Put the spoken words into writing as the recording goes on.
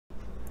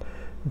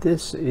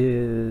This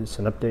is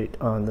an update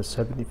on the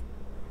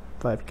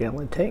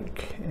 75-gallon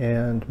tank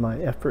and my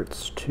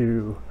efforts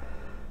to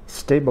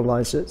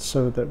stabilize it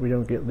so that we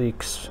don't get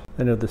leaks.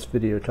 I know this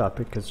video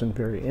topic isn't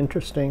very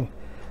interesting,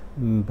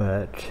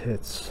 but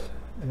it's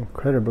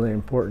incredibly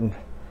important.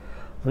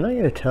 I'm not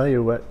going to tell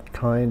you what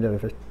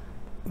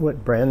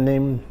brand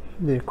name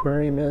the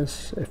aquarium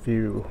is. If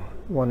you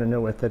want to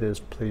know what that is,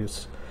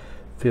 please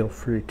feel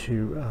free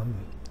to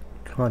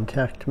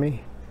contact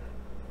me.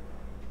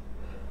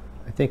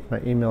 I think my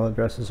email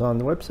address is on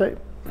the website.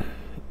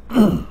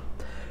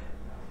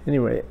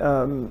 Anyway,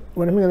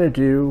 what I'm going to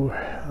do,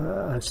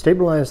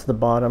 stabilize the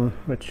bottom,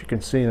 which you can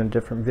see in a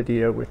different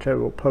video, which I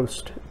will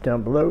post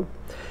down below.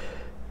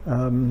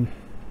 What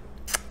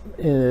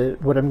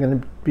I'm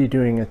going to be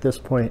doing at this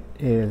point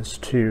is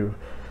to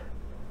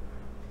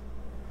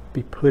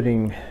be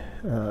putting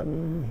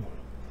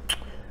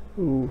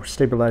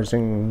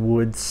stabilizing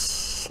wood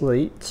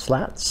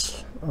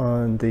slats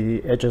on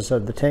the edges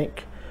of the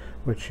tank,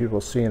 which you will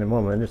see in a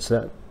moment. It's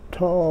that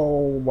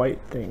tall white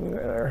thing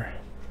there.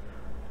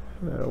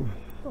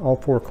 All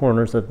four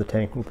corners of the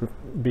tank will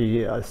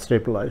be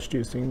stabilized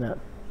using that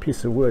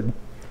piece of wood.